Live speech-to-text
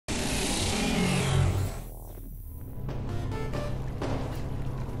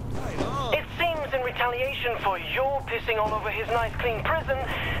retaliation for your pissing all over his nice clean prison,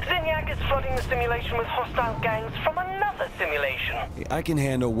 Zinyak is flooding the simulation with hostile gangs from another simulation. I can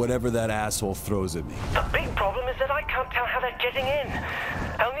handle whatever that asshole throws at me. The big problem is that I can't tell how they're getting in.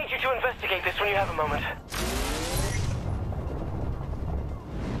 I'll need you to investigate this when you have a moment.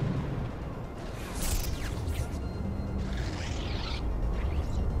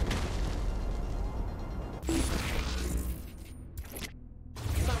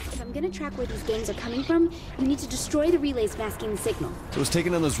 I'm gonna track where these gangs are coming from. You need to destroy the relays masking the signal. So is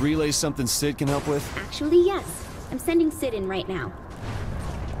taking on those relays something Sid can help with? Actually, yes. I'm sending Sid in right now.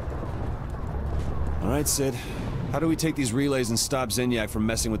 Alright, Sid. How do we take these relays and stop Zinyak from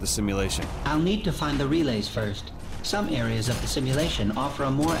messing with the simulation? I'll need to find the relays first. Some areas of the simulation offer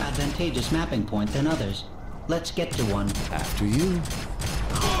a more advantageous mapping point than others. Let's get to one. After you.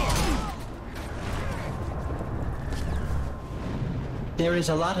 There is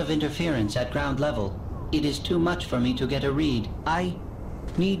a lot of interference at ground level. It is too much for me to get a read. I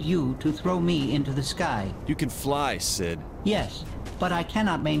need you to throw me into the sky. You can fly, Sid. Yes, but I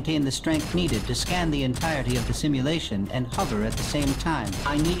cannot maintain the strength needed to scan the entirety of the simulation and hover at the same time.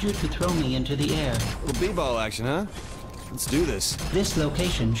 I need you to throw me into the air. A little b-ball action, huh? Let's do this. This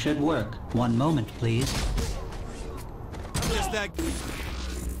location should work. One moment, please. Is that good?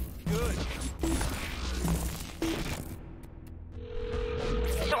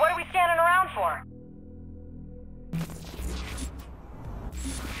 So what are we standing around for?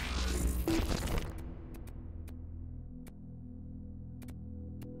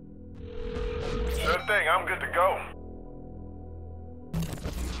 Sure thing, I'm good to go.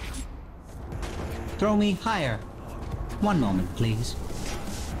 Throw me higher. One moment, please.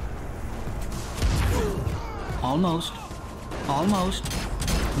 Almost. Almost.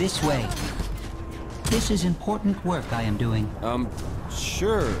 This way. This is important work I am doing.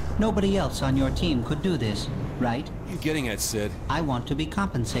 Sure. Nobody else on your team could do this, right? What are you getting at, Sid? I want to be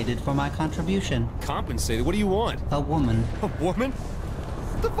compensated for my contribution. Compensated? What do you want? A woman. A woman?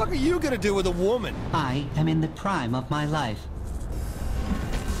 What the fuck are you gonna do with a woman? I am in the prime of my life.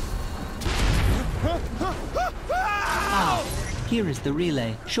 Ah, here is the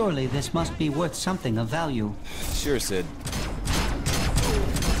relay. Surely this must be worth something of value. Sure, Sid.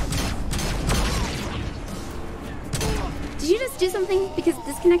 Did you just do something? Because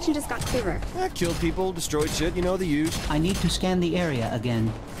this connection just got clearer. Killed people, destroyed shit, you know the use. I need to scan the area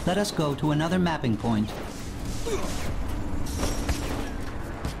again. Let us go to another mapping point.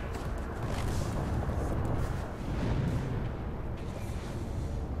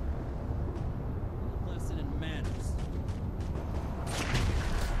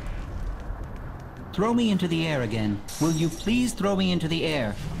 Throw me into the air again. Will you please throw me into the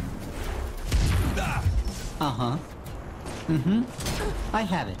air? Uh-huh. I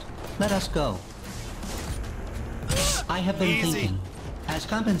have it. Let us go. I have been thinking. As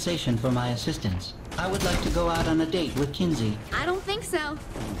compensation for my assistance, I would like to go out on a date with Kinsey. I don't think so.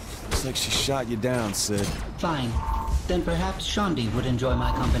 Looks like she shot you down, Sid. Fine. Then perhaps Shondi would enjoy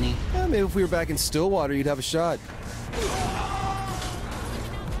my company. Yeah, maybe if we were back in Stillwater, you'd have a shot.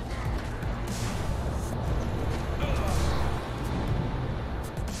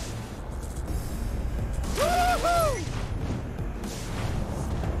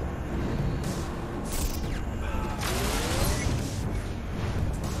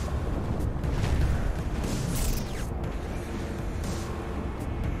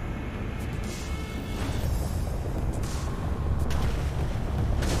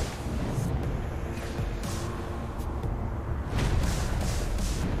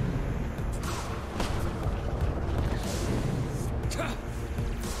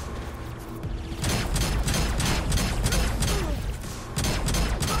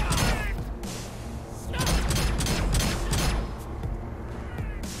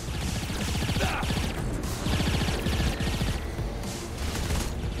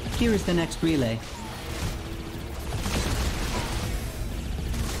 Here is the next relay.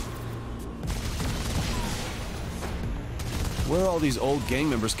 Where are all these old gang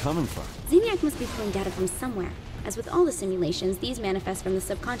members coming from? Zinyak must be pulling data from somewhere. As with all the simulations, these manifest from the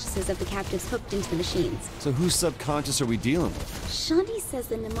subconsciouses of the captives hooked into the machines. So whose subconscious are we dealing with? Shondi says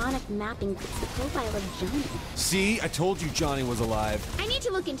the mnemonic mapping fits the profile of Johnny. See? I told you Johnny was alive. I need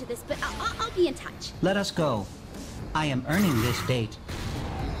to look into this, but I'll be in touch. Let us go. I am earning this date.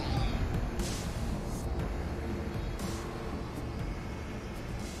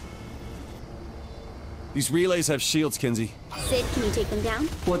 These relays have shields, Kinsey. Sid, can you take them down?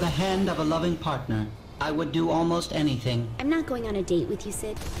 For the hand of a loving partner, I would do almost anything. I'm not going on a date with you,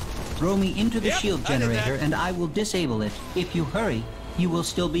 Sid. Throw me into the shield I did that. generator and I will disable it. If you hurry, You will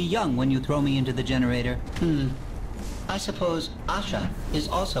still be young when you throw me into the generator. I suppose Asha is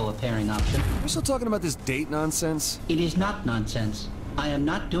also a pairing option. We're still talking about this date nonsense? It is not nonsense. I am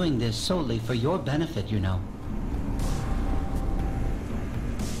not doing this solely for your benefit, you know.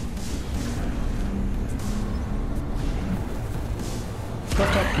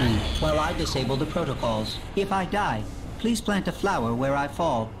 Protect me while I disable the protocols. If I die, please plant a flower where I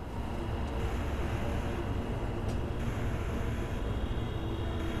fall.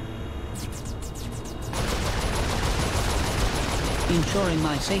 Ensuring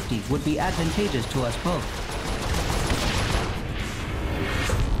my safety would be advantageous to us both.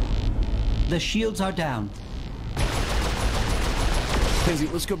 The shields are down. Kenzie,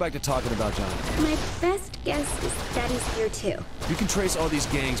 let's go back to talking about John. My best guess is that he's here too. You can trace all these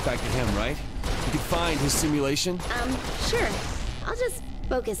gangs back to him, right? You can find his simulation? Sure. I'll just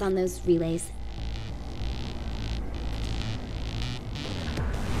focus on those relays.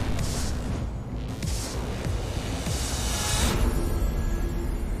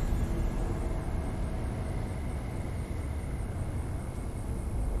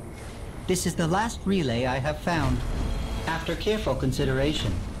 This is the last relay I have found. After careful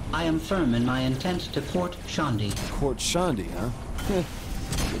consideration, I am firm in my intent to court Shandi. Court Shandi, huh?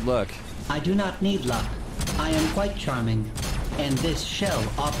 Good luck. I do not need luck. I am quite charming. And this shell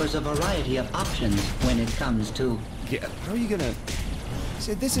offers a variety of options when it comes to... Yeah, how are you gonna...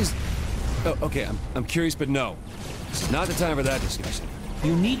 See, this is... Oh, okay, I'm curious, but no. This is not the time for that discussion.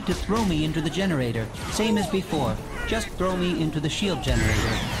 You need to throw me into the generator, same as before. Just throw me into the shield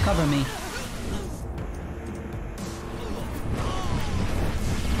generator. Cover me.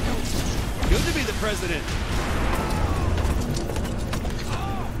 Good to be the president.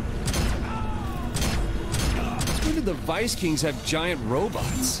 When did the Vice Kings have giant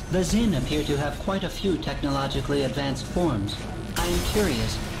robots? The Zin appear to have quite a few technologically advanced forms. I am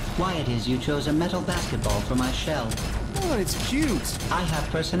curious why it is you chose a metal basketball for my shell. Oh, it's cute. I have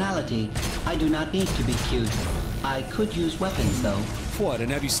personality. I do not need to be cute. I could use weapons, though. What, and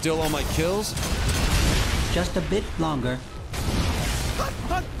have you still all my kills? Just a bit longer.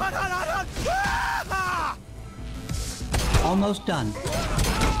 Almost done.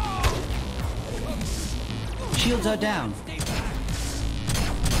 Shields are down.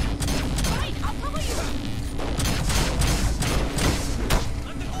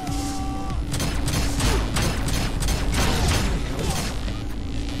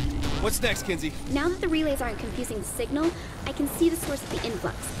 What's next, Kinsey? Now that the relays aren't confusing the signal, I can see the source of the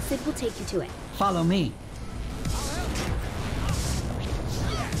influx. Sid will take you to it. Follow me.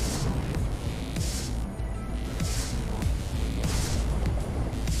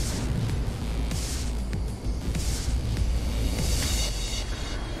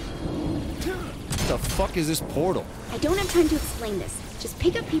 What the fuck is this portal? I don't have time to explain this. Just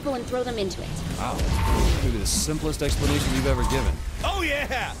pick up people and throw them into it. Wow. Maybe the simplest explanation you've ever given. Oh,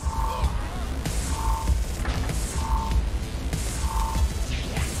 yeah!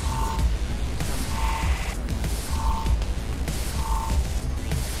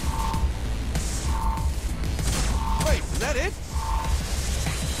 Wait, is that it?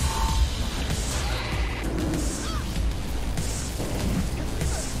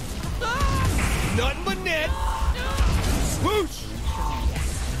 Nothing but net! Swoosh!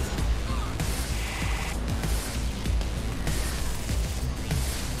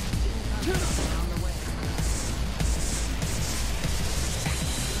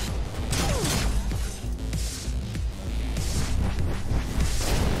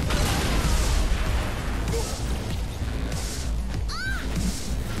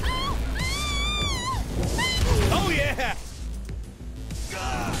 Oh yeah!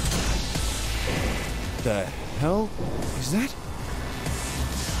 The hell is that?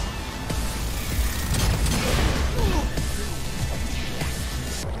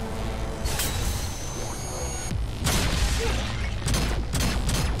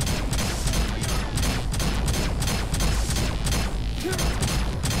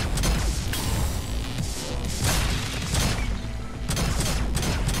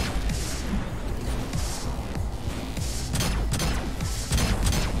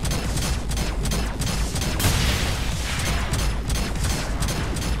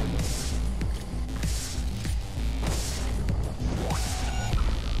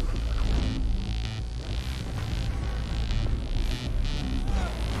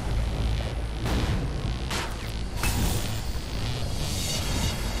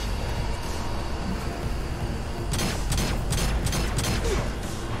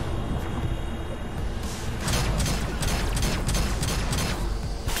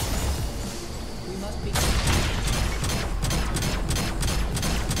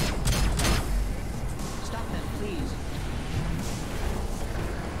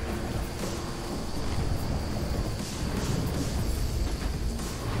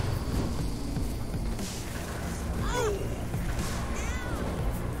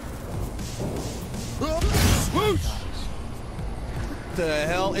 the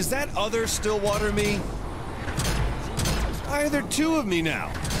hell? Is that other Stillwater me? Why are there two of me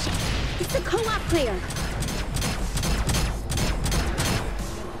now? It's the co-op player.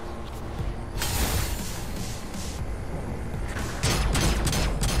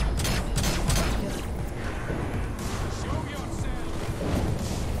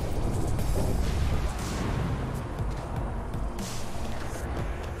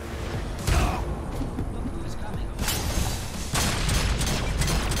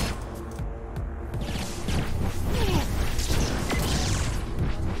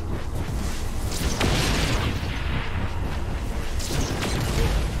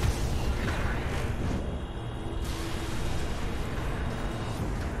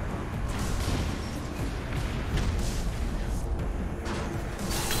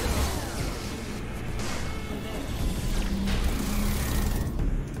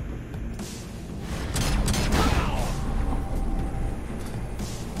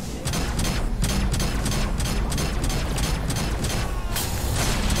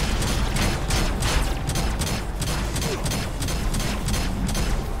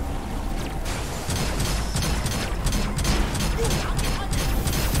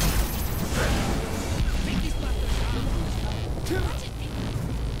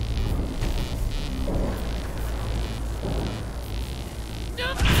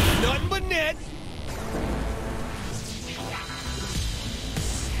 Nothing but net.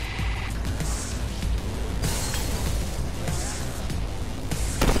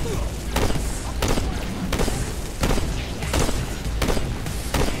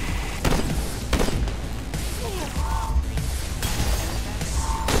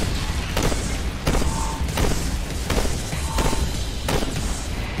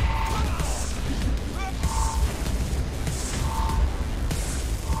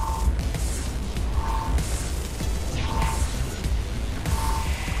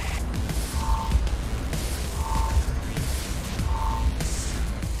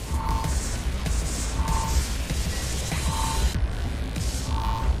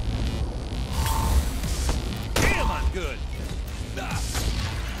 Good.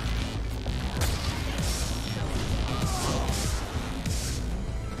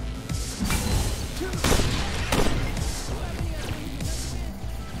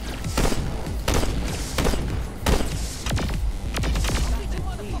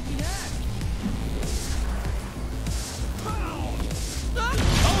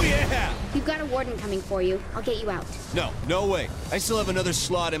 Oh yeah! You've got a warden coming for you. I'll get you out. No way. I still have another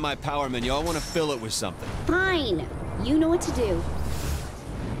slot in my power menu. I want to fill it with something. Fine. You know what to do.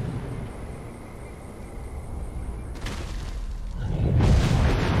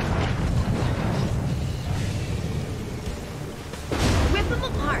 Rip them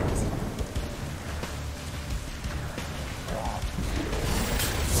apart.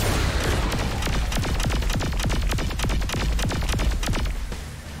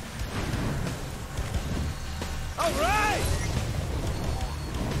 All right!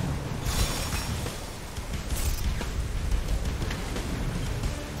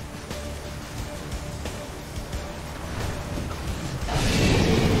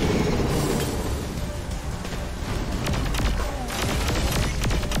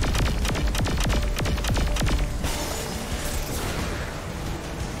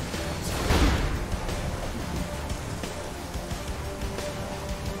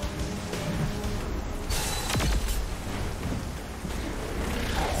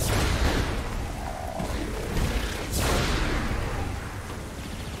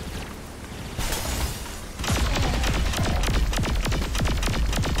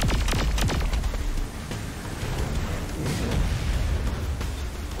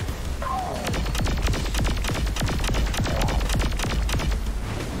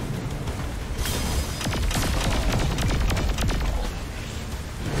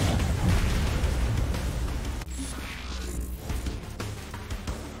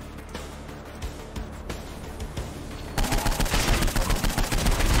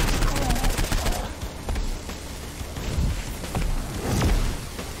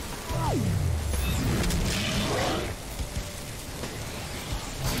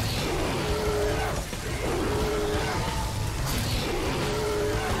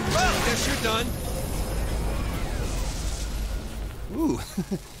 Guess you're done. Ooh,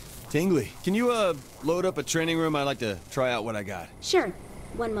 tingly. Can you, load up a training room? I'd like to try out what I got. Sure.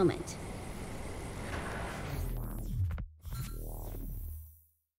 One moment.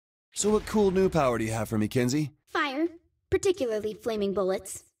 So what cool new power do you have for me, Kinsey? Fire. Particularly flaming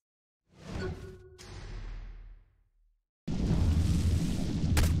bullets.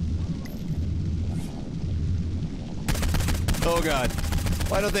 Oh god.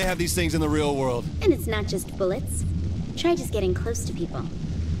 Why don't they have these things in the real world? And it's not just bullets. Try just getting close to people.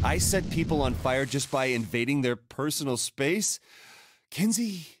 I set people on fire just by invading their personal space?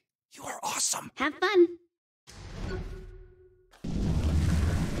 Kinsey, you are awesome. Have fun.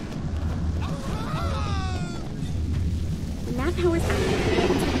 When that power's active, the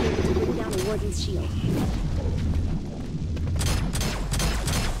weapons will be able to bring down the Warden's shield.